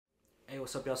Hey,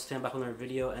 what's up y'all, stand back with another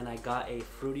video, and I got a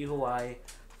Fruity Hawaii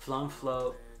Flum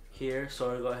float here, so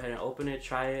I'm gonna go ahead and open it,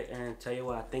 try it, and tell you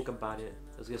what I think about it.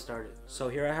 Let's get started. So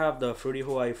here I have the Fruity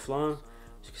Hawaii Flum.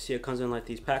 As you can see, it comes in like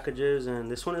these packages,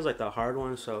 and this one is like the hard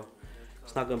one, so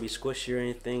it's not gonna be squishy or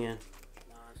anything, and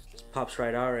it pops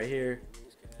right out right here.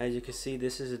 As you can see,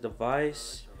 this is a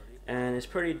device, and it's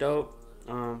pretty dope.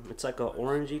 It's like a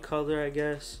orangey color, I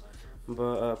guess,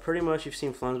 but pretty much you've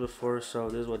seen Flums before, so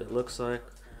this is what it looks like.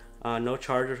 No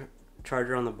charger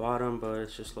on the bottom, but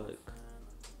it's just like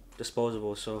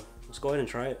disposable, so let's go ahead and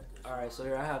try it. Alright, so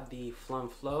here I have the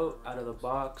Flum float out of the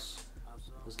box.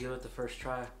 Let's give it the first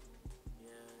try.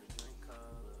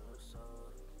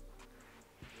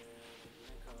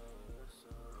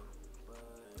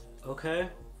 Okay.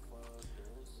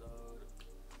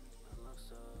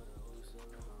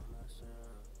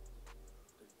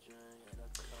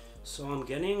 So I'm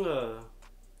getting a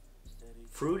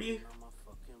fruity,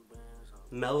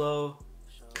 mellow,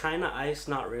 kind of ice,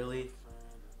 not really,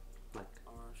 like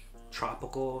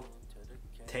tropical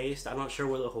taste. I'm not sure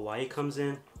where the Hawaii comes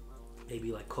in.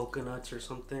 Maybe like coconuts or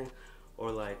something,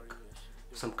 or like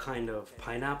some kind of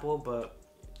pineapple, but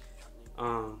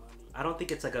I don't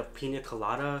think it's like a pina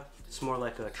colada. It's more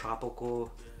like a tropical,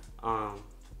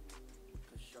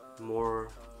 more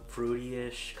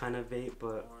fruity-ish kind of vape,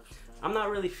 but I'm not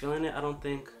really feeling it, I don't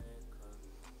think.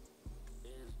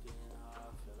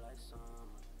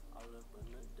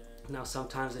 Now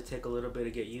sometimes they take a little bit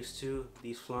to get used to,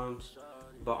 these Flums,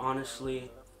 but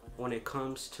honestly, when it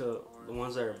comes to the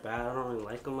ones that are bad, I don't really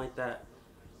like them like that.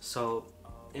 So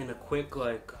in a quick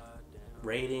like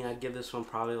rating, I'd give this one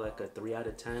probably like a 3 out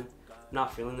of 10.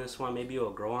 Not feeling this one, maybe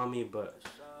it'll grow on me, but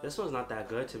this one's not that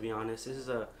good, to be honest. This is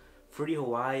a Fruity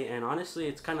Hawaii, and honestly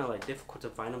it's kind of like difficult to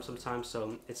find them sometimes,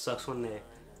 so it sucks when they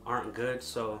aren't good.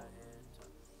 So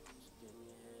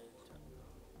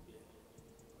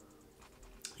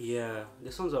yeah,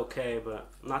 this one's okay, but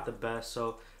not the best.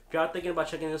 So if y'all thinking about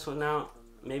checking this one out,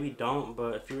 maybe don't.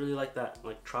 But if you really like that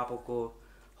like tropical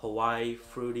Hawaii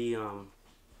fruity, I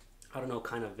don't know,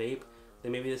 kind of vape,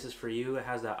 then maybe this is for you. It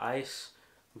has that ice,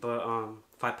 but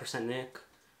 5% Nick.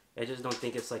 I just don't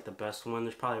think it's like the best one.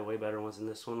 There's probably way better ones than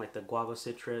this one, like the guava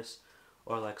citrus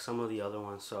or like some of the other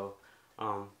ones. So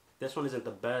this one isn't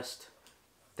the best.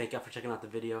 Thank y'all for checking out the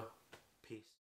video. Peace.